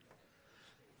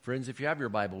Friends, if you have your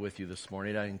Bible with you this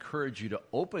morning, I encourage you to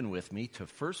open with me to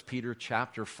 1 Peter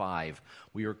chapter 5.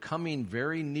 We are coming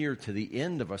very near to the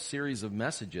end of a series of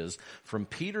messages from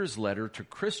Peter's letter to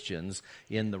Christians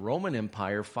in the Roman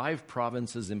Empire, 5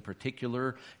 provinces in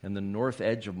particular, in the north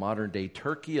edge of modern-day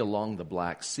Turkey along the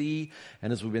Black Sea.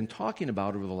 And as we've been talking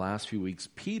about over the last few weeks,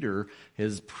 Peter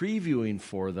is previewing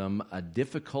for them a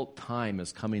difficult time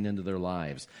is coming into their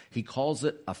lives. He calls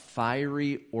it a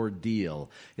fiery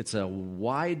ordeal. It's a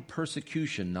wide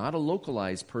persecution, not a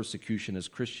localized persecution as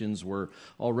Christians were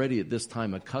already at this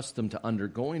time accustomed to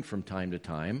undergoing from time to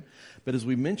time. But as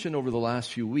we mentioned over the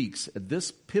last few weeks, at this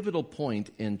pivotal point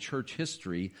in church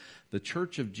history, the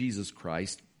Church of Jesus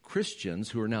Christ, Christians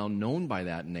who are now known by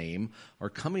that name, are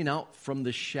coming out from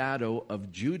the shadow of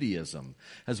Judaism.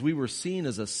 As we were seen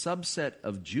as a subset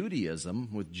of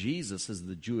Judaism with Jesus as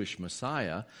the Jewish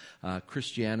Messiah,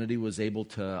 Christianity was able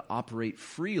to operate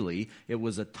freely. It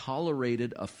was a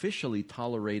officially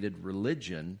tolerated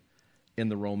religion in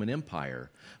the Roman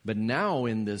Empire. But now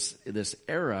in this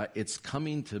era, it's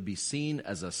coming to be seen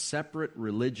as a separate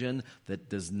religion that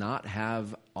does not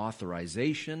have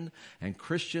authorization, and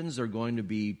Christians are going to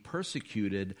be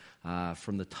persecuted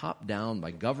from the top down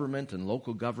by government and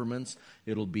local governments.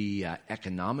 It'll be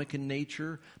economic in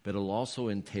nature, but it'll also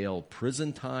entail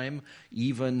prison time,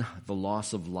 even the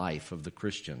loss of life of the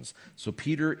Christians. So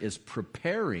Peter is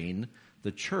preparing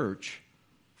the church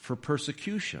for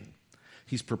persecution.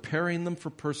 He's preparing them for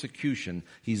persecution.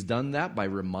 He's done that by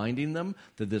reminding them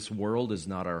that this world is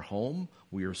not our home.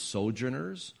 We are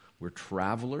sojourners. We're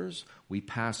travelers. We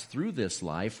pass through this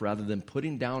life rather than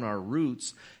putting down our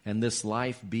roots and this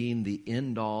life being the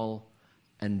end-all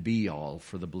and be-all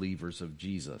for the believers of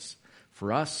Jesus.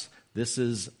 For us, this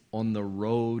is on the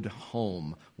road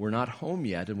home. We're not home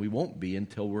yet, and we won't be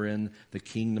until we're in the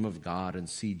kingdom of God and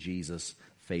see Jesus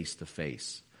face to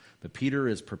face. But Peter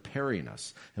is preparing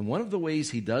us. And one of the ways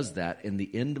he does that in the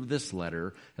end of this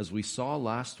letter, as we saw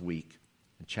last week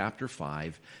in chapter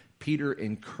 5, Peter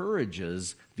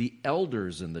encourages the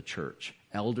elders in the church.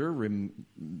 Elder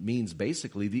means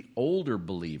basically the older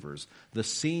believers, the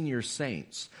senior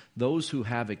saints, those who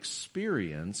have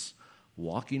experience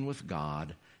walking with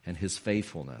God and His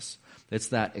faithfulness. It's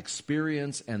that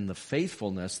experience and the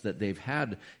faithfulness that they've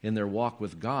had in their walk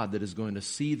with God that is going to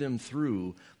see them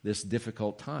through this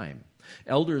difficult time.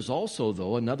 Elders also,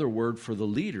 though, another word for the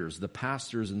leaders, the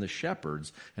pastors and the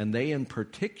shepherds, and they in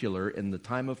particular in the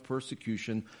time of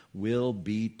persecution will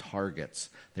be targets.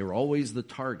 They were always the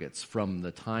targets from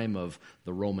the time of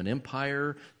the Roman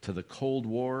Empire to the Cold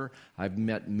War. I've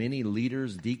met many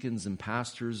leaders, deacons and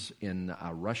pastors in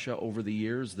Russia over the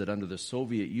years that under the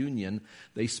Soviet Union,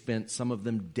 they spent some of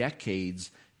them decades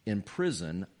in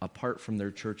prison apart from their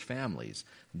church families.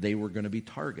 They were going to be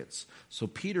targets. So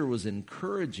Peter was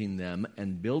encouraging them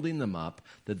and building them up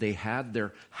that they had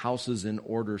their houses in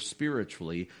order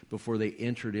spiritually before they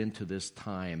entered into this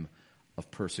time of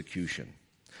persecution.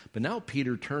 But now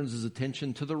Peter turns his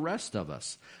attention to the rest of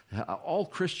us, all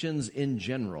Christians in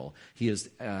general. He has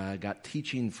got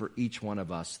teaching for each one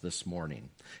of us this morning.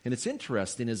 And it's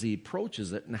interesting as he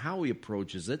approaches it and how he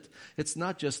approaches it. It's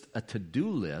not just a to-do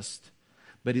list,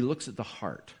 but he looks at the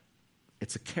heart.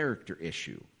 It's a character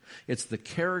issue. It's the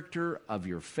character of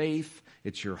your faith.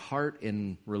 It's your heart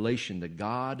in relation to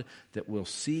God that will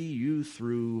see you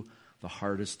through the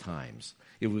hardest times.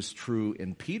 It was true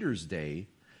in Peter's day,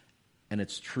 and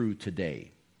it's true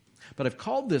today. But I've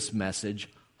called this message,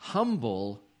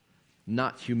 Humble,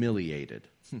 Not Humiliated.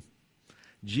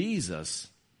 Jesus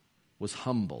was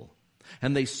humble,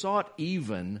 and they sought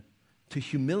even to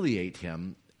humiliate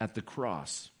him at the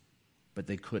cross. But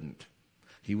they couldn't.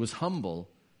 He was humble,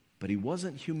 but he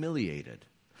wasn't humiliated.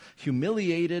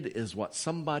 Humiliated is what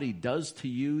somebody does to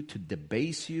you to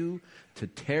debase you, to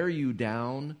tear you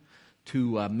down,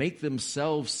 to make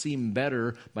themselves seem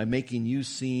better by making you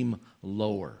seem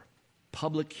lower.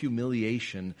 Public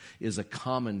humiliation is a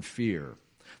common fear.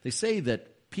 They say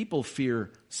that people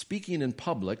fear speaking in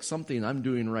public, something I'm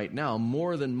doing right now,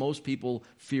 more than most people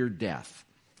fear death.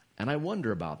 And I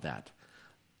wonder about that.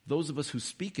 Those of us who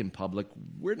speak in public,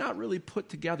 we're not really put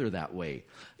together that way.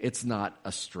 It's not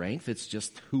a strength, it's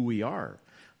just who we are.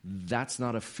 That's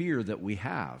not a fear that we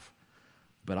have.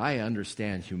 But I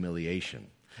understand humiliation.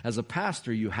 As a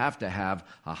pastor, you have to have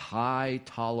a high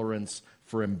tolerance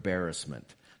for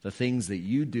embarrassment. The things that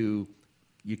you do,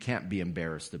 you can't be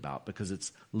embarrassed about because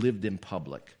it's lived in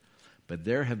public. But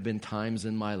there have been times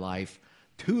in my life,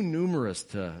 too numerous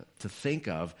to think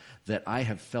of, that I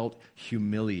have felt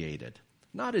humiliated.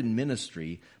 Not in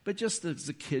ministry, but just as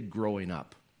a kid growing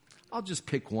up. I'll just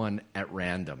pick one at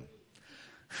random.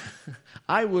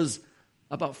 I was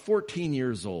About 14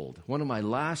 years old, one of my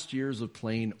last years of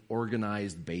playing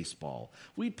organized baseball.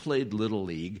 We played Little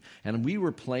League, and we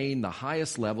were playing the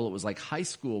highest level. It was like high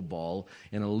school ball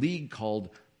in a league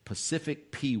called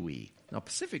Pacific Pee Wee. Now,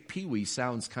 Pacific Pee Wee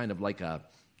sounds kind of like a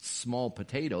small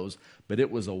potatoes, but it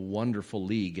was a wonderful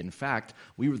league. In fact,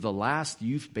 we were the last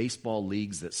youth baseball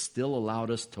leagues that still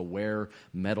allowed us to wear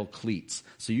metal cleats.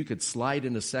 So you could slide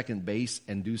into second base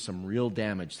and do some real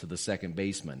damage to the second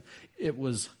baseman. It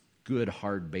was good,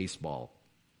 hard baseball.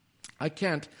 I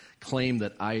can't claim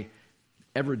that I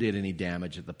ever did any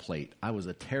damage at the plate. I was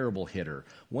a terrible hitter.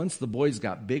 Once the boys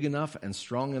got big enough and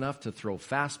strong enough to throw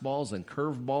fastballs and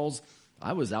curveballs,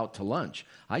 I was out to lunch.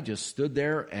 I just stood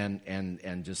there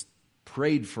and just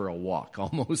prayed for a walk.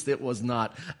 Almost it was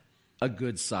not a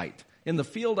good sight. In the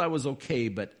field, I was okay,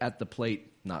 but at the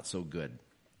plate, not so good.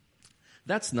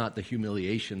 That's not the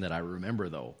humiliation that I remember,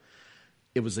 though.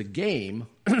 It was a game.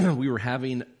 We were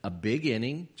having a big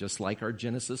inning, just like our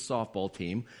Genesis softball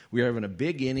team. We were having a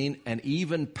big inning, and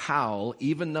even Powell,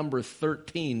 even number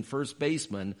 13, first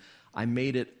baseman, I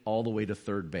made it all the way to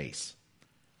third base.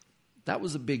 That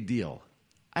was a big deal.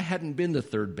 I hadn't been to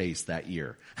third base that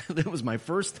year. That was my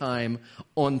first time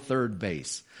on third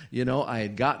base. You know, I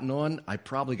had gotten on. I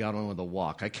probably got on with a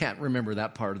walk. I can't remember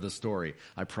that part of the story.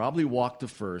 I probably walked to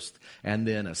first, and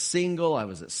then a single. I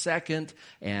was at second,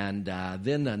 and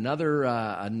then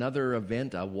another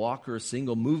event, a walk or a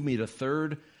single, moved me to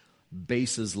third.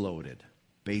 Bases loaded.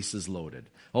 Bases loaded.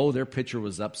 Oh, their pitcher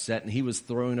was upset, and he was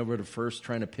throwing over to first,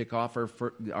 trying to pick off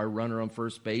our runner on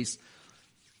first base.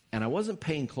 And I wasn't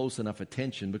paying close enough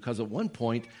attention because at one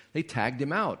point they tagged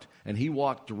him out and he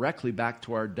walked directly back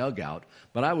to our dugout.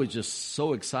 But I was just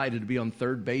so excited to be on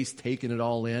third base, taking it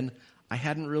all in. I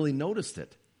hadn't really noticed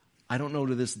it. I don't know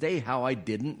to this day how I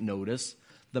didn't notice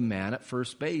the man at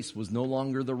first base was no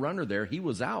longer the runner there. He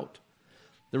was out.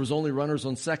 There was only runners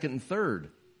on second and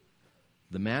third.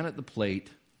 The man at the plate,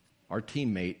 our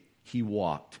teammate, he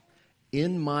walked.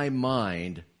 In my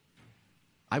mind,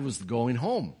 I was going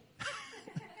home.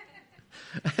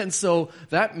 And so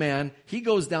that man, he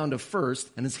goes down to first,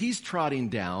 and as he's trotting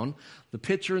down, the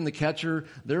pitcher and the catcher,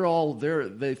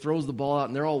 they throws the ball out,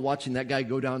 and they're all watching that guy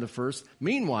go down to first.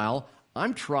 Meanwhile,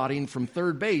 I'm trotting from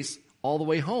third base all the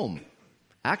way home.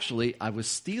 Actually, I was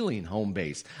stealing home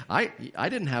base. I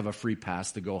didn't have a free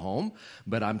pass to go home,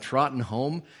 but I'm trotting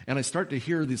home, and I start to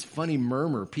hear this funny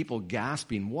murmur, people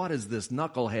gasping, what is this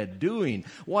knucklehead doing?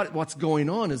 What's going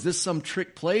on? Is this some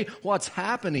trick play? What's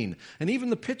happening? And even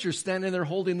the pitcher standing there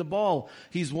holding the ball,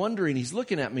 he's wondering, he's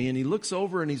looking at me, and he looks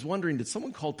over, and he's wondering, did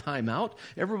someone call timeout?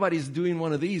 Everybody's doing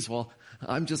one of these. Well,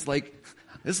 I'm just like,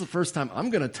 this is the first time I'm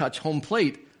going to touch home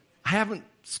plate. I haven't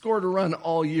scored a run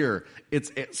all year.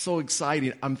 It's so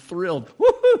exciting. I'm thrilled.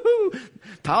 Woo-hoo-hoo!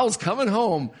 Powell's coming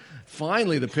home.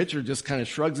 Finally, the pitcher just kind of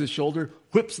shrugs his shoulder,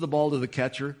 whips the ball to the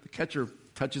catcher. The catcher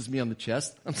touches me on the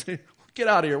chest. I'm saying, get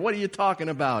out of here. What are you talking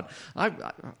about?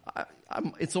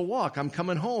 It's a walk. I'm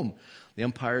coming home. The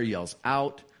umpire yells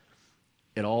out.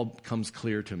 It all comes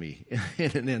clear to me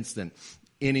in an instant.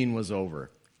 Inning was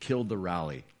over. Killed the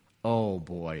rally. Oh,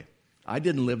 boy. I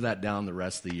didn't live that down the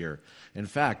rest of the year. In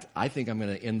fact, I think I'm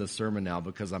going to end the sermon now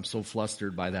because I'm so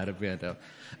flustered by that event.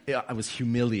 I was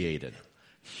humiliated.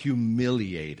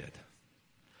 Humiliated.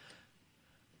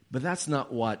 But that's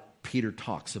not what Peter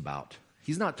talks about.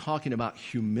 He's not talking about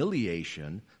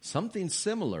humiliation. Something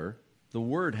similar. The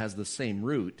word has the same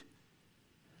root.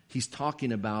 He's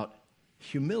talking about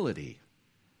humility.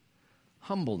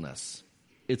 Humbleness.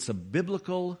 It's a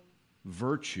biblical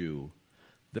virtue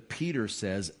that Peter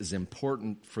says is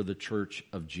important for the church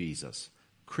of Jesus.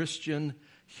 Christian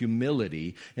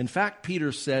humility. In fact,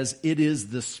 Peter says it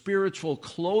is the spiritual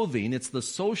clothing, it's the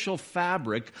social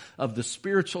fabric of the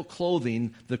spiritual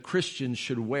clothing the Christians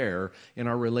should wear in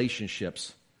our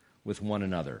relationships with one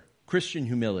another. Christian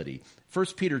humility. 1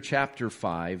 Peter chapter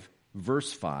 5,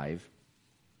 verse 5,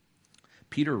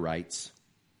 Peter writes,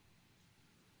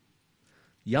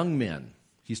 young men.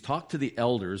 He's talked to the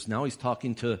elders, now he's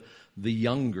talking to the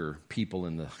younger people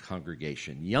in the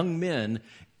congregation. Young men,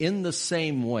 in the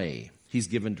same way, he's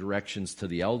given directions to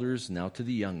the elders, now to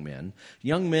the young men.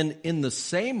 Young men, in the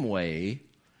same way,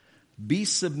 be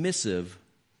submissive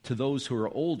to those who are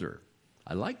older.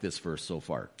 I like this verse so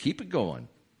far. Keep it going.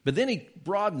 But then he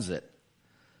broadens it.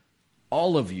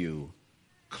 All of you,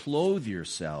 clothe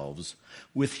yourselves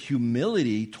with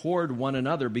humility toward one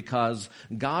another, because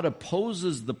God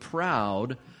opposes the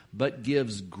proud but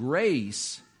gives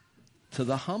grace to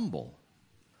the humble.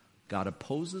 God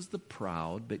opposes the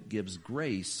proud but gives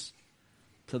grace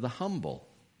to the humble.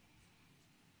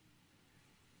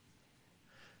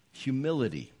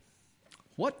 Humility.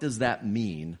 What does that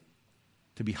mean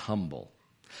to be humble.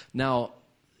 Now,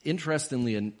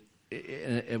 interestingly, and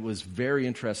it was very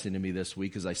interesting to me this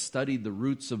week as I studied the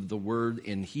roots of the word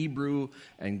in Hebrew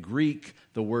and Greek,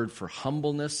 the word for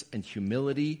humbleness and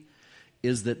humility,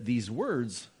 is that these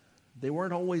words, they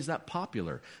weren't always that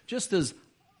popular. Just as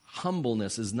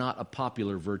humbleness is not a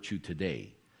popular virtue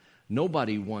today.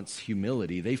 Nobody wants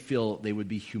humility. They feel they would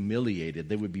be humiliated.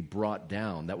 They would be brought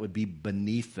down. That would be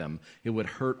beneath them. It would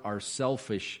hurt our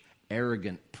selfish,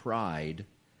 arrogant pride.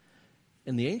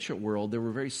 In the ancient world, there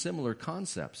were very similar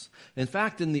concepts. In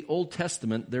fact, in the Old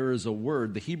Testament, there is a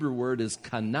word, the Hebrew word is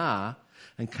kana,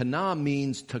 and kana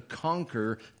means to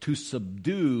conquer, to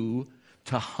subdue,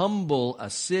 to humble a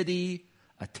city,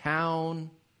 a town,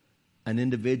 an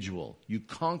individual. You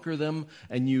conquer them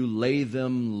and you lay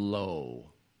them low.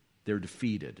 They're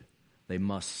defeated. They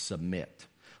must submit.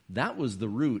 That was the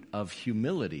root of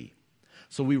humility.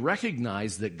 So we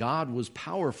recognize that God was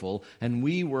powerful and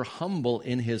we were humble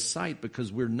in His sight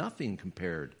because we're nothing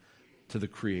compared to the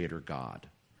Creator God.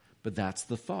 But that's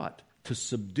the thought, to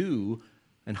subdue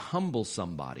and humble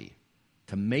somebody,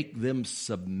 to make them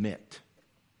submit.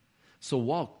 So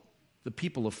while the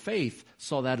people of faith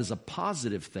saw that as a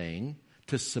positive thing,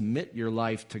 to submit your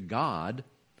life to God,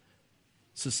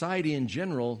 society in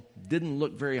general didn't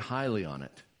look very highly on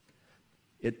it.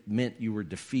 It meant you were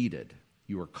defeated,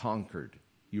 you were conquered,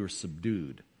 you were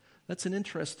subdued. That's an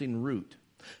interesting root.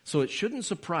 So it shouldn't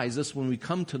surprise us when we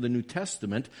come to the New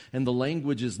Testament and the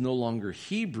language is no longer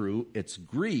Hebrew, it's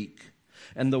Greek.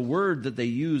 And the word that they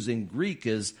use in Greek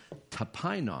is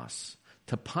tapainos.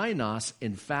 Tapainos,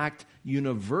 in fact,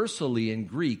 universally in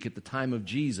Greek at the time of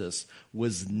Jesus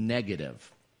was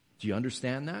negative. Do you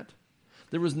understand that?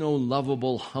 There was no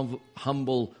lovable,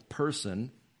 humble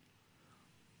person.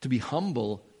 To be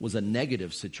humble was a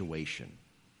negative situation.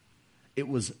 It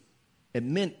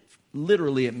meant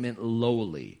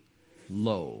lowly,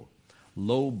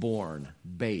 low-born,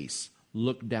 base,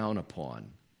 looked down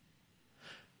upon.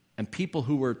 And people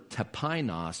who were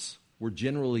tapainos were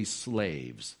generally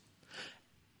slaves.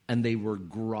 And they were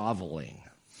groveling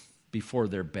before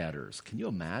their betters. Can you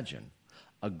imagine?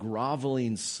 A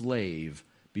groveling slave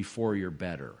before your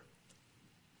better.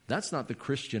 That's not the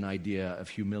Christian idea of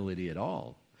humility at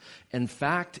all. In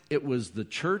fact, it was the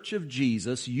church of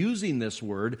Jesus using this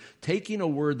word, taking a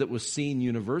word that was seen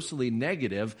universally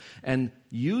negative and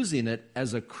using it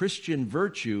as a Christian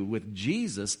virtue with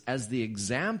Jesus as the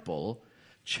example,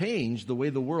 changed the way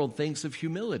the world thinks of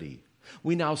humility.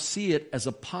 We now see it as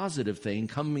a positive thing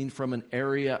coming from an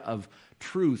area of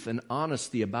truth and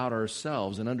honesty about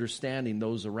ourselves and understanding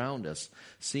those around us,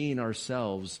 seeing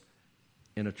ourselves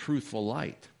in a truthful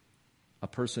light. A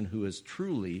person who is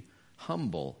truly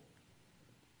humble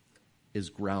is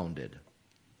grounded.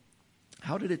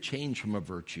 How did it change from a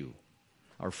virtue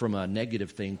or from a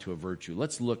negative thing to a virtue?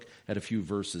 Let's look at a few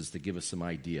verses to give us some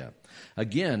idea.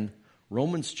 Again,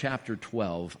 Romans chapter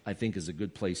 12, I think, is a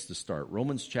good place to start.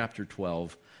 Romans chapter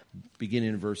 12, beginning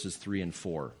in verses 3 and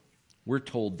 4. We're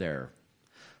told there,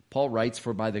 Paul writes,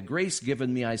 "For by the grace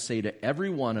given me I say to every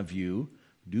one of you,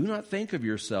 do not think of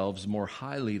yourselves more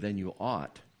highly than you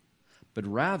ought, but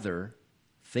rather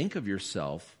think of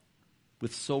yourself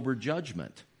with sober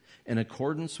judgment, in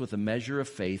accordance with the measure of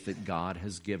faith that God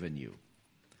has given you."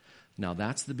 Now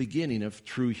that's the beginning of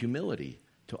true humility,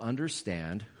 to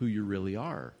understand who you really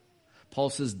are. Paul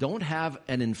says, don't have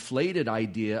an inflated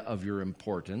idea of your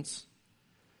importance.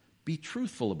 Be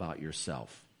truthful about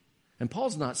yourself. And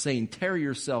Paul's not saying tear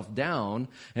yourself down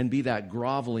and be that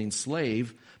groveling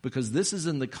slave, because this is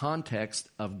in the context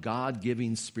of God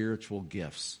giving spiritual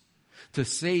gifts. To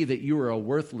say that you are a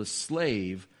worthless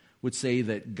slave would say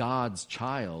that God's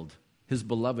child, His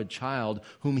beloved child,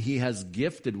 whom He has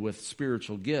gifted with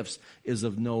spiritual gifts, is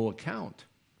of no account.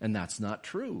 And that's not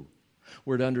true.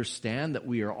 We're to understand that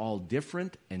we are all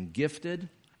different and gifted,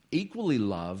 equally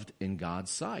loved in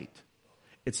God's sight.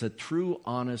 It's a true,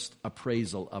 honest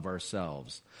appraisal of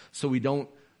ourselves. So we don't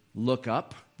look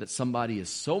up that somebody is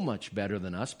so much better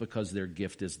than us because their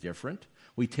gift is different.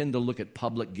 We tend to look at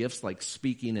public gifts like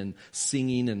speaking and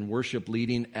singing and worship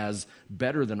leading as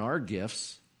better than our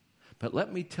gifts. But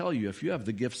let me tell you, if you have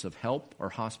the gifts of help or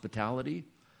hospitality,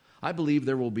 I believe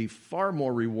there will be far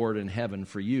more reward in heaven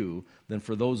for you than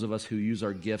for those of us who use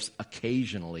our gifts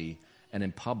occasionally and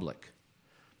in public.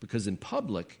 Because in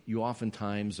public, you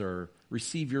oftentimes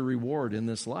receive your reward in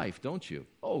this life, don't you?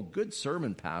 Oh, good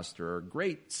sermon, pastor, or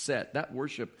great set. That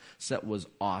worship set was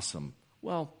awesome.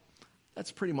 Well,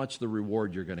 that's pretty much the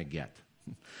reward you're going to get.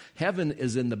 Heaven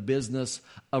is in the business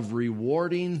of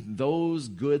rewarding those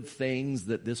good things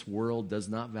that this world does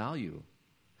not value.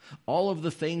 All of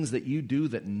the things that you do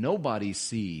that nobody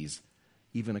sees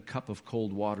even a cup of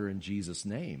cold water in Jesus'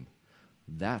 name.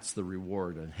 That's the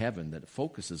reward in heaven that it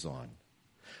focuses on.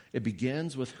 It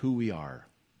begins with who we are.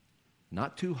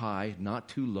 Not too high, not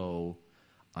too low.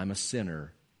 I'm a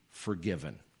sinner,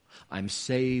 forgiven. I'm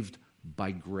saved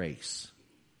by grace.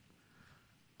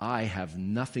 I have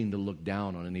nothing to look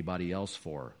down on anybody else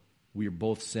for. We are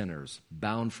both sinners,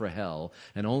 bound for hell,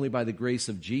 and only by the grace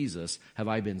of Jesus have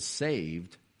I been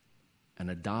saved and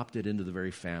adopted into the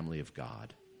very family of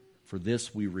God. For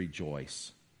this we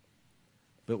rejoice.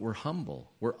 But we're humble.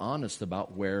 We're honest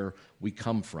about where we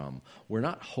come from. We're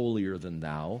not holier than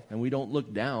thou, and we don't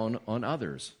look down on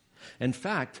others. In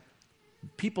fact,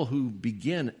 people who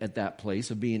begin at that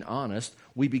place of being honest,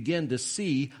 we begin to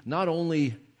see not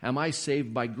only am I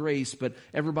saved by grace, but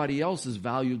everybody else is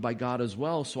valued by God as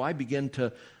well. So I begin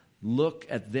to look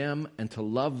at them and to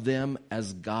love them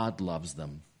as God loves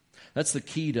them. That's the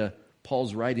key to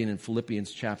Paul's writing in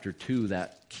Philippians chapter 2,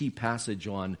 that key passage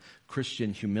on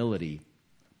Christian humility.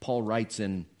 Paul writes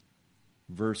in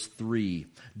verse 3,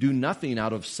 "Do nothing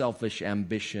out of selfish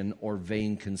ambition or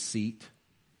vain conceit,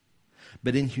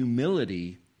 but in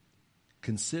humility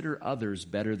consider others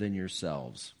better than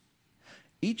yourselves.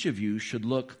 Each of you should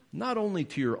look not only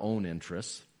to your own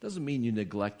interests," doesn't mean you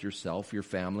neglect yourself, your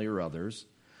family, or others,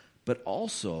 "but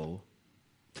also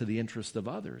to the interest of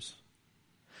others.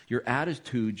 Your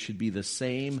attitude should be the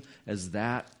same as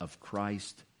that of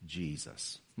Christ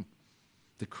Jesus."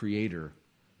 The Creator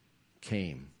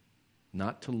came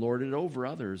not to lord it over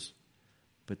others,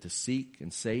 but to seek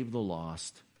and save the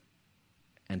lost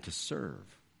and to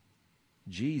serve.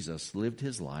 Jesus lived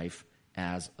his life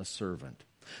as a servant.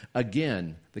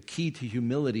 Again, the key to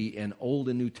humility in Old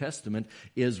and New Testament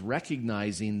is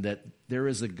recognizing that there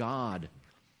is a God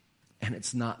and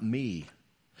it's not me.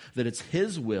 That it's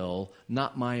his will,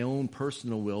 not my own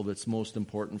personal will, that's most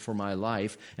important for my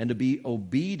life, and to be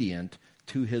obedient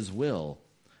to his will.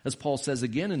 As Paul says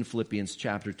again in Philippians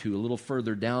chapter 2, a little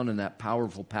further down in that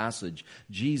powerful passage,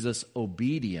 Jesus'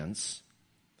 obedience,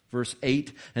 verse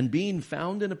 8, "And being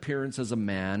found in appearance as a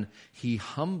man, he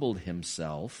humbled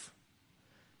himself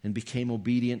and became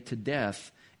obedient to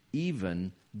death,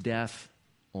 even death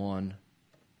on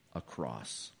a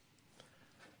cross."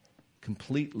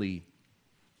 Completely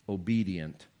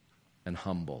obedient and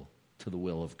humble to the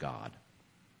will of God.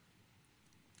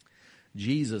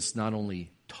 Jesus not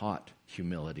only taught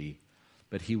humility,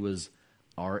 but he was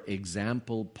our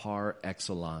example par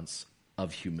excellence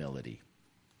of humility.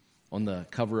 On the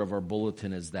cover of our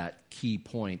bulletin is that key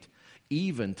point.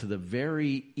 Even to the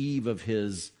very eve of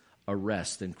his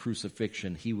arrest and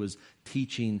crucifixion, he was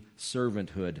teaching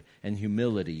servanthood and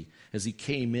humility as he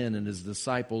came in and his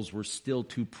disciples were still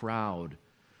too proud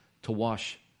to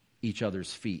wash each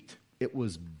other's feet. It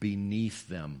was beneath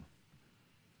them.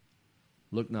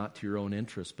 Look not to your own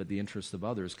interest, but the interest of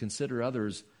others. Consider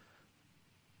others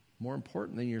more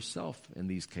important than yourself in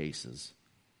these cases.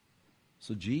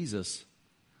 So Jesus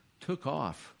took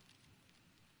off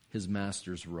his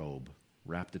master's robe,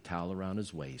 wrapped a towel around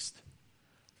his waist,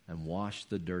 and washed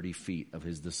the dirty feet of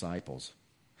his disciples.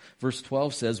 Verse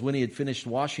 12 says, "When he had finished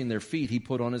washing their feet, he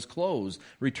put on his clothes,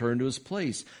 returned to his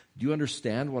place. 'Do you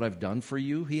understand what I've done for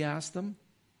you?' he asked them.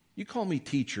 'You call me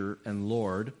teacher and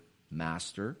Lord,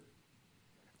 master,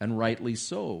 and rightly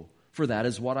so, for that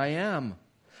is what I am.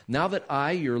 Now that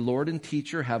I, your Lord and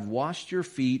teacher, have washed your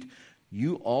feet,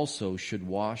 you also should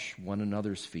wash one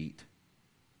another's feet.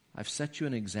 I've set you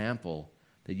an example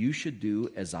that you should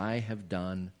do as I have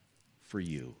done for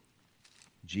you.'"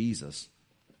 Jesus,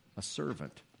 a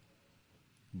servant,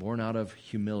 born out of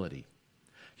humility.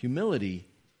 Humility,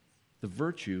 the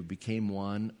virtue, became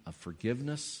one of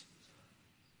forgiveness,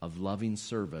 of loving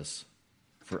service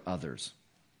for others.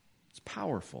 It's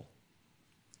powerful.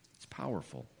 It's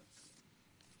powerful.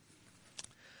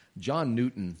 John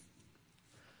Newton,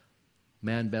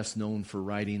 man best known for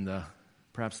writing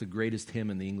perhaps the greatest hymn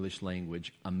in the English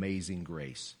language, Amazing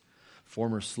Grace.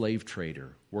 Former slave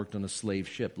trader, worked on a slave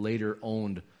ship, later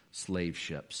owned slave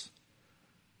ships.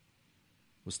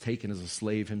 Was taken as a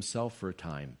slave himself for a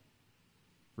time.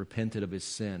 Repented of his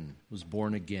sin. Was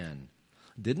born again.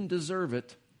 Didn't deserve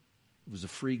it. It was a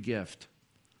free gift.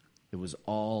 It was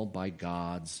all by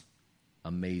God's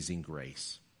amazing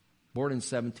grace. Born in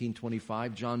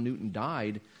 1725, John Newton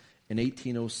died in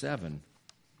 1807.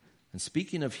 And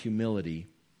speaking of humility,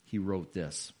 he wrote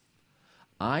this: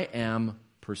 "I am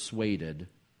persuaded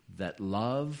that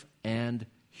love and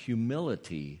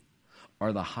humility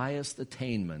are the highest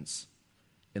attainments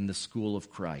in the school of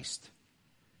Christ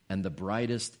and the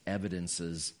brightest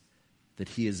evidences that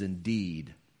he is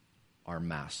indeed our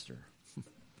master."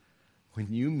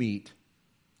 When you meet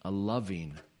a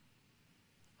loving,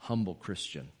 humble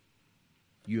Christian.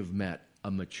 You have met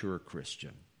a mature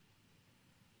Christian.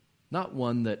 Not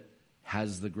one that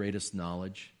has the greatest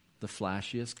knowledge, the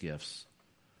flashiest gifts.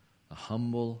 A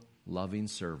humble, loving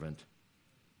servant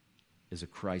is a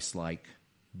Christ-like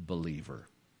believer.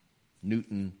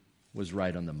 Newton was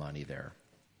right on the money there.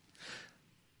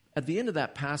 At the end of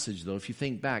that passage, though, if you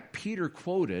think back, Peter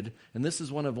quoted, and this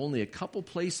is one of only a couple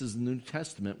places in the New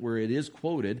Testament where it is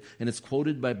quoted, and it's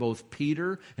quoted by both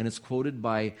Peter and it's quoted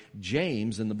by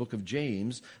James in the book of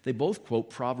James. They both quote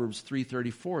Proverbs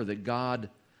 3:34, that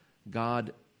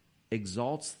God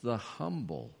exalts the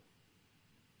humble,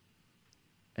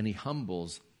 and he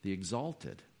humbles the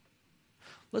exalted.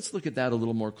 Let's look at that a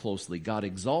little more closely. God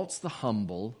exalts the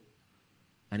humble,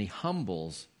 and he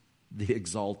humbles the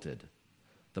exalted.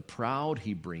 The proud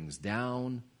he brings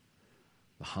down,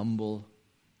 the humble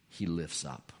he lifts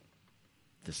up.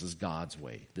 This is God's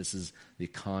way. This is the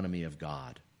economy of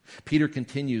God. Peter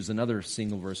continues, another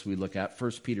single verse we look at,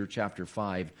 1 Peter chapter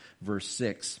 5, verse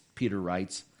 6. Peter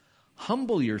writes,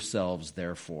 "Humble yourselves,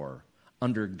 therefore,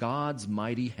 under God's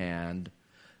mighty hand,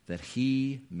 that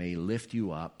he may lift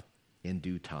you up in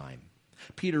due time."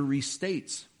 Peter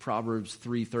restates Proverbs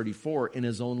 3:34 in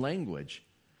his own language.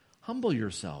 Humble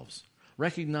yourselves.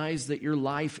 Recognize that your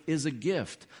life is a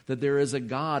gift, that there is a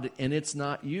God and it's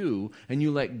not you, and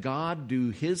you let God do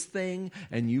his thing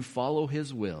and you follow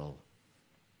his will.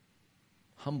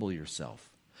 Humble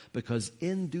yourself, because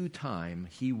in due time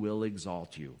he will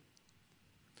exalt you.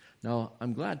 Now,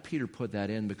 I'm glad Peter put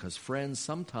that in, because, friends,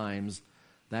 sometimes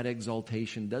that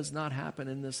exaltation does not happen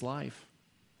in this life.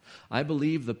 I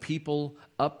believe the people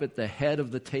up at the head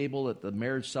of the table at the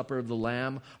marriage supper of the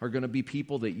Lamb are going to be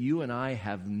people that you and I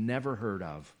have never heard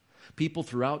of. People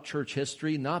throughout church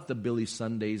history, not the Billy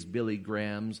Sundays, Billy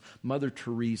Grahams, Mother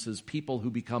Teresa's, people who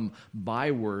become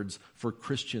bywords for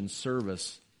Christian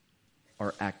service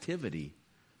or activity,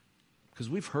 because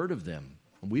we've heard of them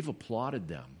and we've applauded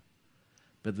them.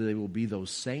 But they will be those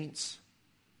saints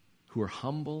who are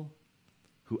humble,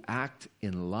 who act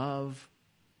in love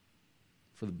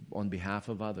on behalf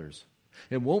of others.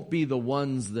 It won't be the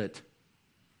ones that,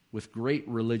 with great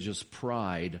religious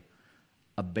pride,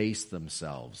 abase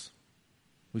themselves.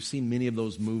 We've seen many of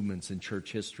those movements in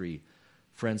church history.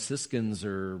 Franciscans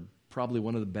are probably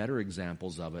one of the better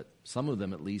examples of it. Some of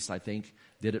them, at least, I think,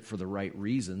 did it for the right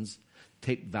reasons.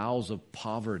 Take vows of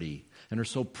poverty and are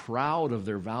so proud of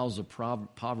their vows of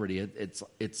poverty. It's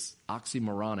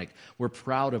oxymoronic. We're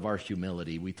proud of our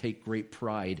humility. We take great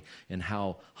pride in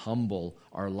how humble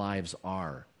our lives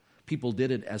are. People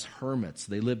did it as hermits.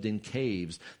 They lived in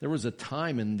caves. There was a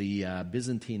time in the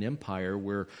Byzantine Empire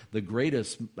where the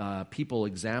greatest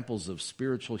examples of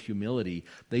spiritual humility,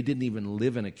 they didn't even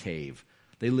live in a cave.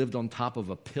 They lived on top of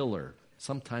a pillar,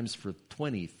 sometimes for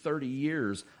 20, 30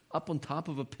 years, up on top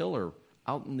of a pillar,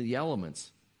 out in the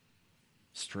elements.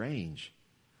 Strange.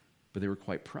 But they were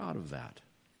quite proud of that.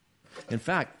 In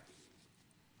fact,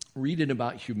 reading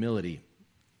about humility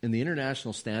in the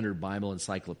International Standard Bible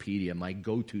Encyclopedia, my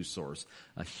go-to source,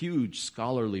 a huge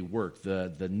scholarly work,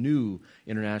 the new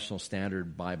International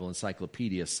Standard Bible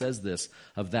Encyclopedia says this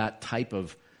of that type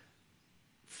of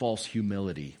false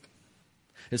humility.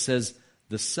 It says,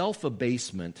 the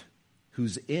self-abasement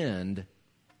whose end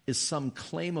is some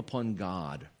claim upon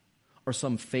God or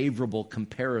some favorable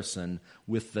comparison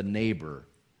with the neighbor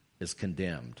is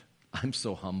condemned. I'm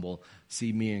so humble.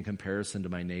 See me in comparison to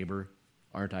my neighbor.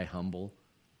 Aren't I humble?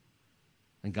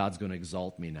 And God's going to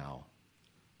exalt me now.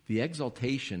 The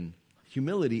exaltation,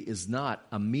 humility is not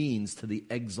a means to the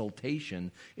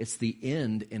exaltation. It's the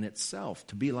end in itself,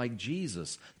 to be like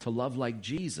Jesus, to love like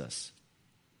Jesus.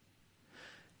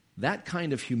 That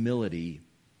kind of humility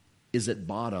is at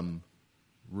bottom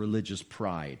religious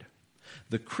pride.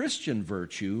 The Christian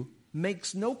virtue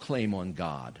makes no claim on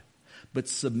God, but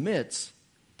submits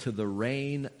to the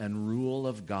reign and rule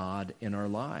of God in our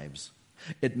lives.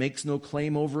 It makes no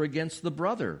claim over against the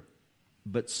brother,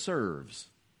 but serves,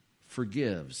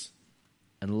 forgives,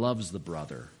 and loves the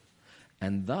brother,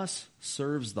 and thus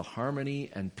serves the harmony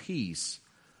and peace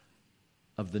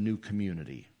of the new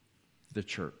community, the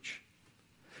church.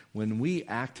 When we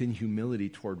act in humility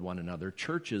toward one another,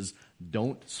 churches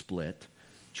don't split.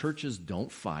 Churches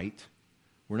don't fight.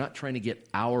 We're not trying to get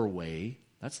our way.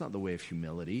 That's not the way of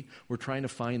humility. We're trying to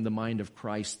find the mind of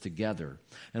Christ together.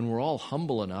 And we're all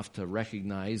humble enough to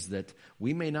recognize that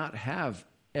we may not have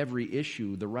every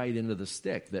issue the right end of the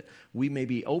stick, that we may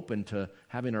be open to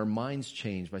having our minds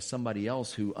changed by somebody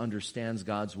else who understands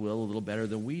God's will a little better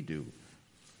than we do.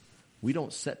 We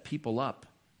don't set people up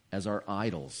as our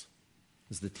idols,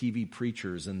 as the TV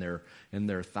preachers in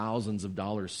their thousands of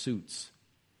dollar suits.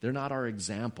 They're not our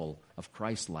example of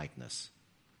Christ-likeness.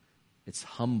 It's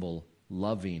humble,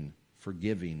 loving,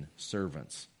 forgiving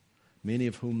servants, many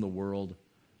of whom the world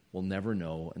will never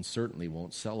know and certainly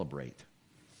won't celebrate.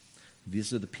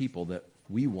 These are the people that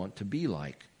we want to be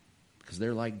like because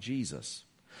they're like Jesus.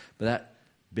 But that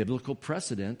biblical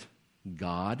precedent,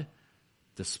 God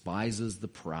despises the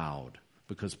proud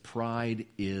because pride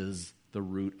is the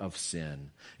root of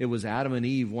sin. It was Adam and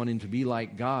Eve wanting to be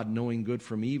like God, knowing good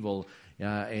from evil,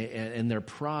 and their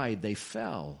pride, they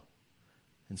fell.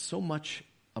 And so much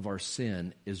of our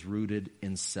sin is rooted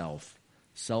in self.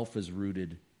 Self is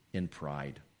rooted in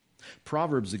pride.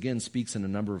 Proverbs, again, speaks in a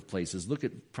number of places. Look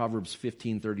at Proverbs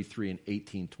 15:33 and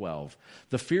 18:12.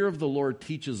 The fear of the Lord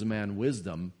teaches a man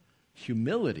wisdom.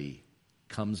 Humility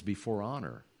comes before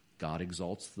honor. God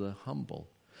exalts the humble.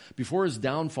 Before his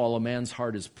downfall, a man's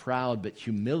heart is proud, but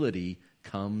humility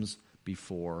comes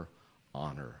before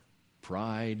honor.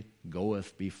 Pride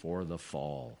goeth before the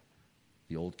fall,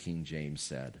 the old King James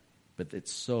said. But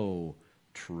it's so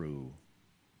true.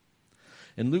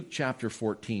 In Luke chapter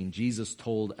 14, Jesus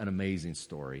told an amazing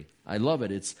story. I love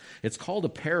it. It's called a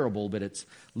parable, but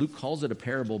Luke calls it a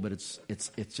parable, but it's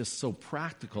just so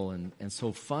practical and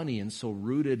so funny and so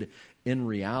rooted in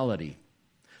reality.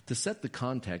 To set the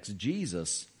context,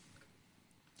 Jesus,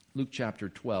 Luke chapter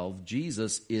 12,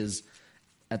 Jesus is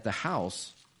at the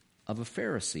house of a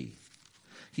Pharisee.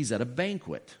 He's at a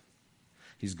banquet.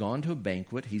 He's gone to a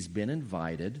banquet. He's been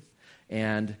invited.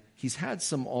 And he's had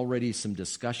some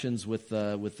discussions with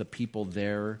the people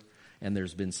there, and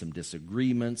there's been some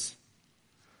disagreements.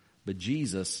 But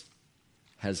Jesus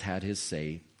has had his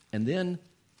say. And then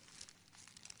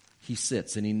he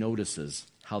sits and he notices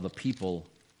how the people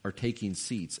are taking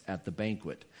seats at the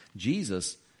banquet.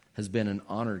 Jesus has been an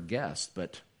honored guest,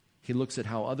 but he looks at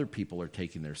how other people are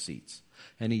taking their seats.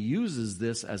 And he uses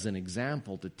this as an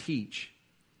example to teach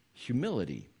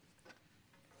humility.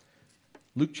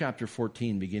 Luke chapter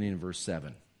 14, beginning in verse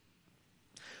 7.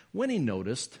 When he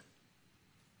noticed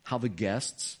how the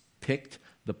guests picked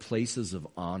the places of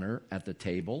honor at the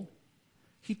table,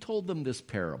 he told them this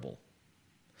parable.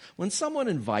 When someone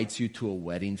invites you to a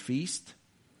wedding feast,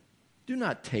 do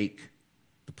not take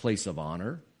the place of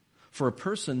honor, for a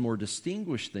person more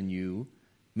distinguished than you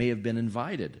may have been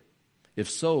invited. If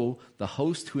so, the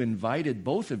host who invited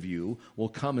both of you will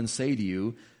come and say to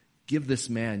you, give this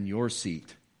man your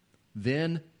seat.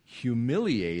 Then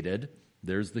humiliated,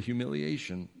 there's the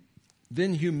humiliation.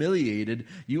 Then humiliated,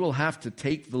 you will have to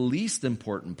take the least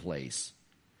important place.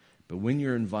 But when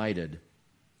you're invited,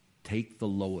 take the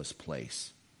lowest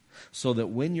place, so that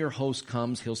when your host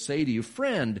comes, he'll say to you,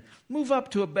 friend, move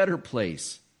up to a better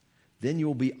place. Then you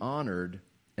will be honored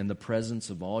in the presence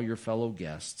of all your fellow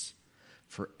guests.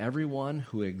 For everyone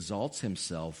who exalts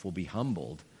himself will be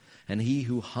humbled, and he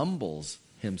who humbles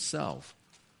himself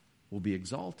will be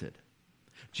exalted.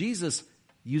 Jesus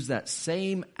used that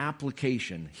same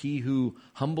application. He who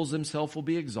humbles himself will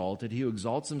be exalted. He who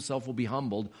exalts himself will be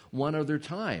humbled one other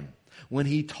time, when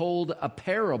he told a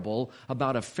parable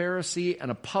about a Pharisee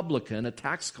and a publican, a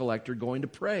tax collector, going to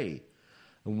pray.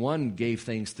 And one gave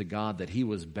thanks to God that he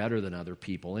was better than other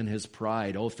people in his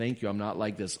pride. Oh, thank you, I'm not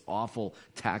like this awful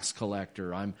tax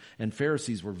collector. And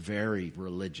Pharisees were very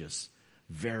religious,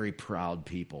 very proud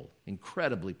people,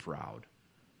 incredibly proud.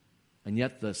 And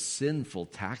yet the sinful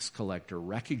tax collector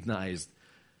recognized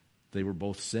they were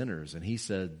both sinners. And he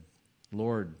said,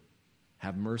 Lord,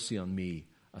 have mercy on me,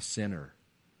 a sinner.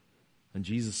 And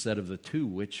Jesus said of the two,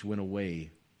 which went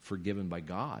away forgiven by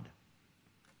God?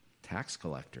 Tax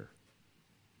collector.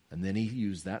 And then he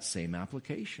used that same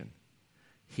application.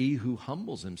 He who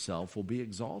humbles himself will be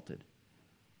exalted.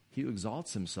 He who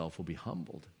exalts himself will be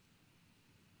humbled.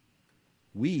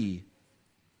 We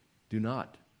do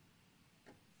not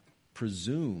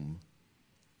presume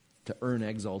to earn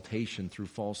exaltation through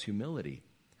false humility.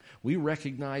 We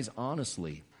recognize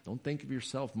honestly, don't think of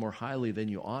yourself more highly than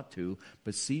you ought to,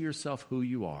 but see yourself who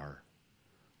you are,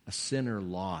 a sinner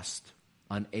lost,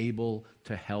 unable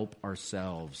to help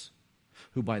ourselves,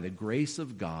 who by the grace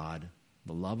of God,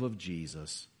 the love of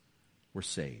Jesus, were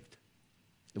saved.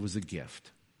 It was a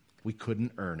gift. We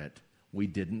couldn't earn it. We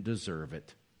didn't deserve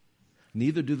it.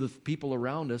 Neither do the people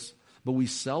around us, but we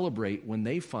celebrate when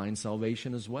they find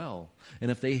salvation as well.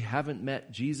 And if they haven't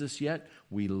met Jesus yet,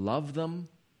 we love them.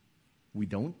 We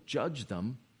don't judge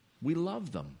them. We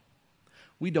love them.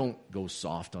 We don't go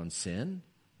soft on sin.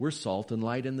 We're salt and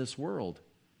light in this world.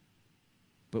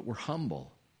 But we're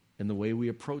humble in the way we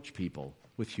approach people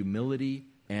with humility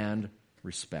and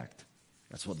respect.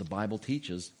 That's what the Bible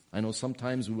teaches. I know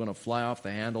sometimes we want to fly off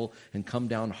the handle and come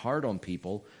down hard on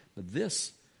people, but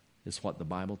this is what the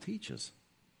Bible teaches.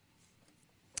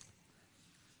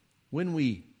 When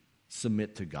we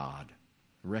submit to God,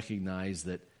 recognize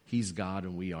that He's God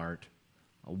and we aren't,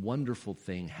 a wonderful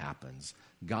thing happens.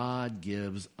 God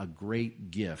gives a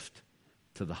great gift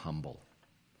to the humble.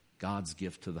 God's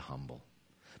gift to the humble.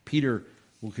 Peter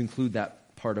will conclude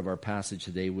that part of our passage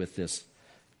today with this.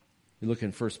 We look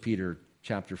in 1 Peter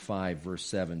chapter 5, verse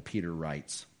 7. Peter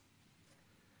writes,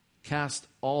 "Cast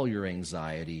all your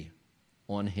anxiety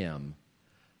on Him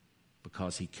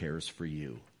because He cares for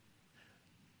you."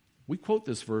 We quote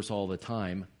this verse all the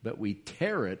time, but we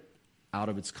tear it out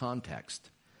of its context.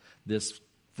 This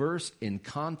verse in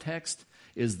context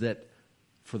is that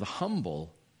for the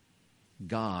humble,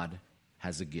 God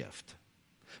has a gift.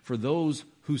 For those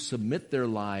who submit their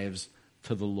lives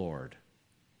to the Lord,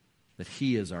 that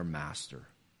He is our master,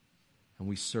 and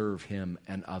we serve Him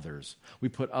and others. We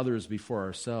put others before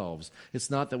ourselves. It's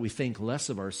not that we think less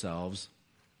of ourselves.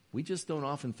 We just don't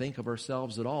often think of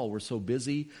ourselves at all. We're so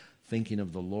busy thinking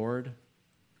of the Lord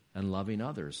and loving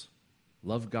others.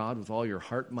 Love God with all your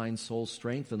heart, mind, soul,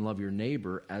 strength, and love your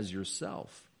neighbor as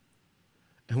yourself.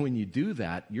 And when you do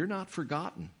that, you're not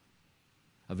forgotten.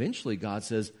 Eventually, God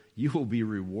says, you will be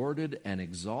rewarded and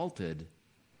exalted.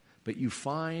 But you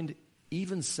find,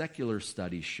 even secular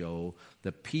studies show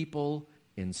that people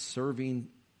in serving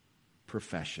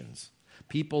professions,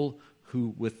 people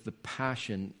who, with the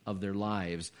passion of their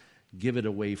lives, give it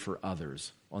away for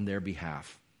others on their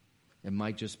behalf. It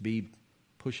might just be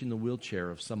pushing the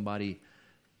wheelchair of somebody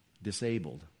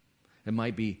disabled. It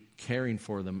might be caring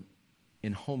for them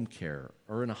in home care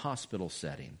or in a hospital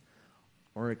setting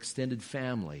or extended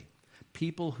family.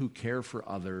 People who care for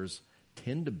others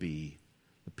tend to be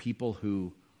the people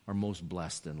who are most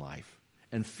blessed in life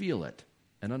and feel it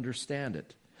and understand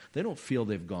it. They don't feel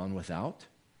they've gone without.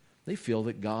 They feel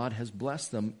that God has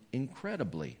blessed them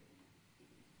incredibly.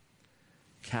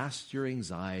 Cast your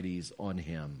anxieties on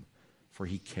Him, for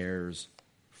He cares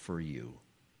for you.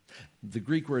 The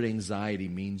Greek word anxiety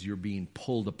means you're being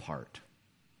pulled apart.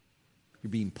 You're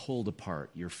being pulled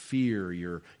apart. Your fear,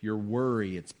 your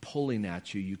worry, it's pulling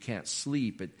at you. You can't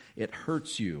sleep. It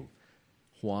hurts you.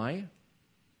 Why?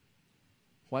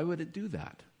 Why would it do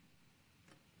that?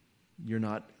 You're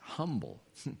not humble.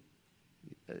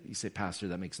 You say, Pastor,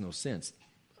 that makes no sense.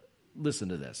 Listen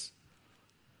to this.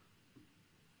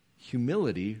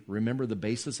 Humility, remember the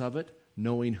basis of it?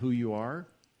 Knowing who you are.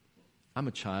 I'm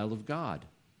a child of God,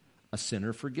 a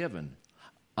sinner forgiven.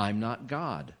 I'm not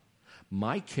God.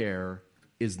 My care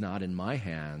is not in my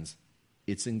hands,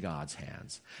 it's in God's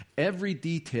hands. Every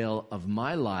detail of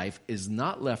my life is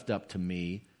not left up to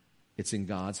me, it's in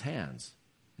God's hands.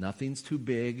 Nothing's too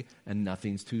big and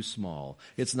nothing's too small.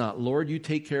 It's not, Lord, you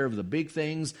take care of the big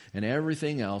things and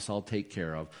everything else I'll take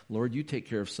care of. Lord, you take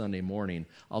care of Sunday morning.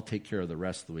 I'll take care of the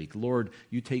rest of the week. Lord,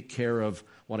 you take care of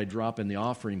what I drop in the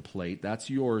offering plate. That's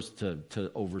yours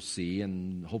to oversee,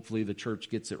 and hopefully the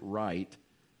church gets it right.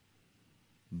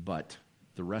 But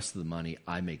the rest of the money,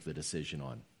 I make the decision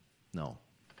on. No.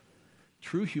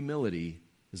 True humility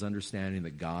is understanding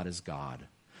that God is God,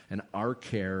 and our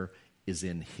care is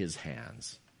in His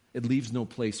hands. It leaves no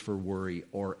place for worry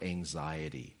or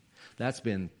anxiety. That's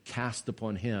been cast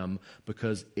upon Him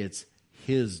because it's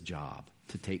His job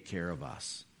to take care of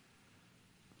us.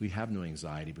 We have no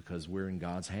anxiety because we're in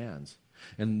God's hands.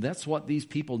 And that's what these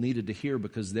people needed to hear,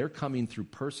 because they're coming through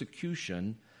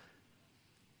persecution,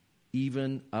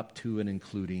 even up to and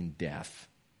including death.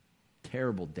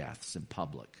 Terrible deaths in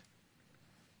public,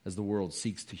 as the world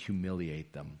seeks to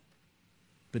humiliate them,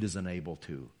 but is unable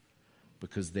to,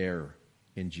 because they're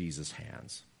in Jesus'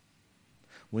 hands.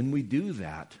 When we do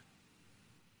that,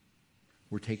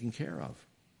 we're taken care of.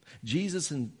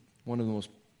 Jesus, in one of the most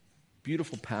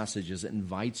beautiful passages,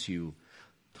 invites you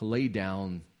to lay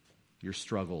down your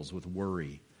struggles with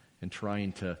worry and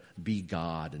trying to be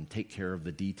God and take care of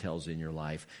the details in your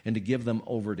life and to give them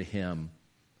over to Him.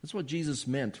 That's what Jesus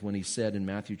meant when He said in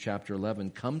Matthew chapter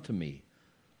 11, "Come to me,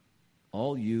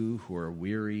 all you who are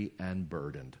weary and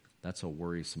burdened." That's a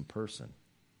worrisome person.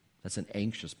 That's an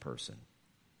anxious person.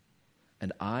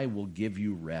 "And I will give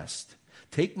you rest.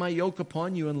 Take my yoke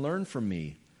upon you and learn from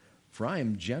me, for I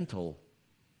am gentle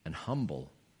and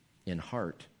humble in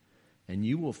heart, and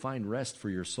you will find rest for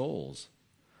your souls.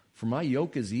 For my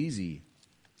yoke is easy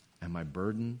and my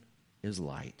burden is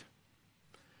light."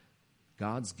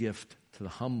 God's gift to the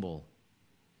humble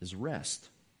is rest.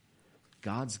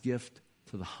 God's gift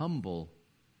to the humble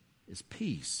is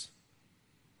peace.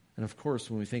 And of course,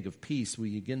 when we think of peace,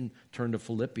 we again turn to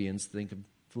Philippians. Think of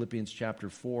Philippians chapter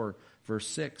 4, verse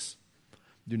 6.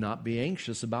 "Do not be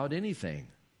anxious about anything,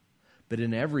 but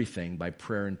in everything by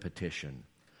prayer and petition,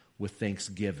 with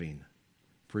thanksgiving,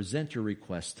 present your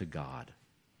requests to God."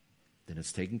 then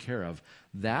it's taken care of.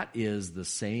 That is the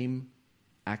same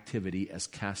activity as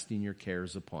casting your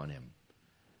cares upon him.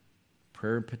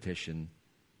 Prayer and petition,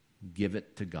 give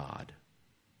it to God.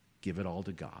 Give it all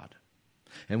to God.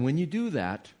 And when you do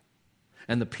that,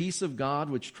 and the peace of God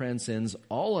which transcends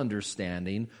all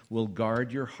understanding will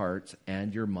guard your hearts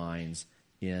and your minds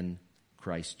in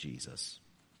Christ Jesus.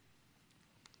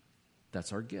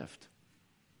 That's our gift.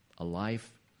 A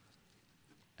life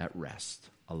at rest.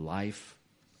 A life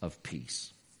of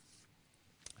peace.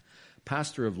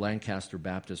 Pastor of Lancaster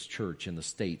Baptist Church in the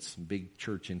States, big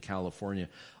church in California,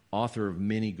 author of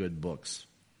many good books,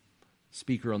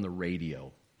 speaker on the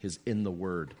radio, his In the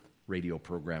Word radio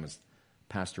program is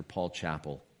Pastor Paul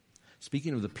Chappell.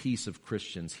 Speaking of the peace of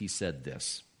Christians, he said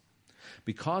this: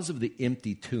 because of the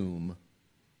empty tomb,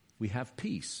 we have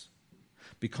peace.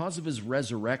 Because of his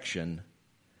resurrection,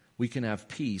 we can have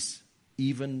peace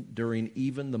even during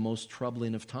the most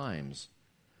troubling of times,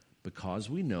 because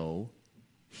we know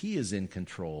he is in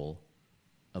control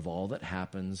of all that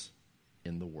happens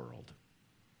in the world.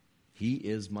 He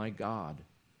is my God,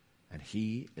 and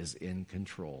he is in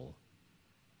control.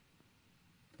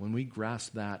 When we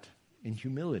grasp that in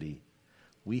humility,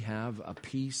 we have a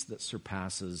peace that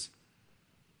surpasses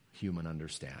human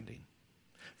understanding.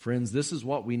 Friends, this is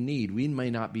what we need. We may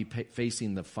not be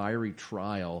facing the fiery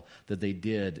trial that they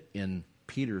did in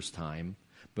Peter's time,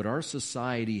 but our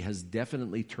society has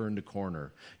definitely turned a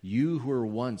corner. You who were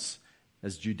once,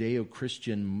 as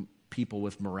Judeo-Christian people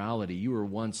with morality, you were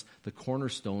once the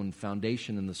cornerstone,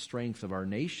 foundation, and the strength of our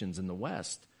nations in the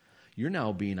West. You're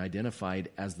now being identified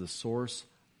as the source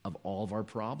of all of our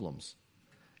problems.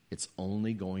 It's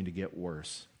only going to get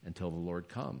worse until the Lord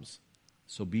comes.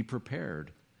 So be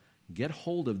prepared. Get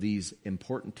hold of these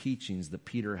important teachings that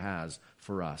Peter has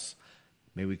for us.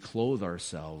 May we clothe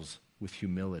ourselves with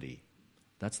humility.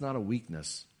 That's not a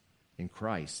weakness in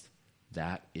Christ.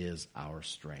 That is our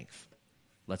strength.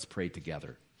 Let's pray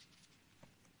together.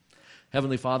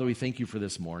 Heavenly Father, we thank you for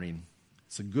this morning.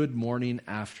 It's a good morning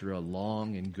after a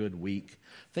long and good week.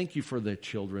 Thank you for the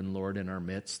children, Lord, in our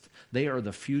midst. They are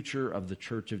the future of the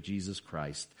Church of Jesus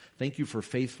Christ. Thank you for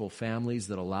faithful families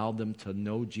that allowed them to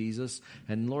know Jesus.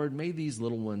 And Lord, may these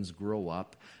little ones grow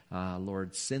up,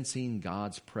 Lord, sensing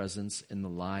God's presence in the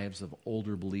lives of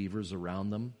older believers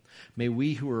around them. May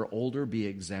we who are older be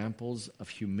examples of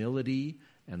humility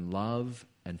and love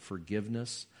and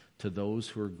forgiveness to those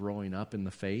who are growing up in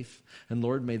the faith. And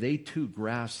Lord, may they too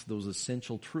grasp those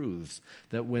essential truths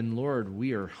that when, Lord,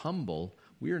 we are humble,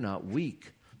 we are not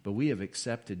weak, but we have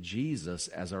accepted Jesus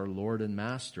as our Lord and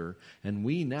Master, and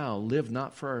we now live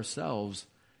not for ourselves,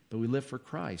 but we live for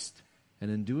Christ. And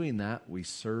in doing that, we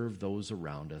serve those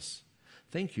around us.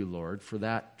 Thank you, Lord, for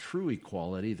that true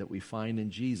equality that we find in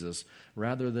Jesus,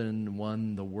 rather than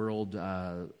one the world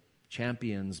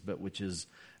champions, but which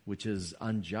is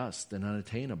unjust and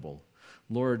unattainable.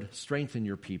 Lord, strengthen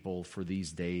your people for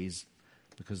these days,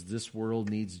 because this world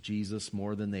needs Jesus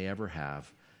more than they ever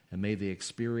have. And may they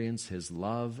experience his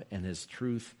love and his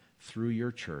truth through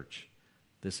your church.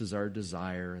 This is our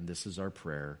desire and this is our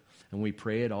prayer. And we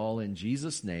pray it all in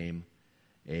Jesus' name.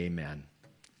 Amen.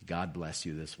 God bless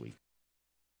you this week.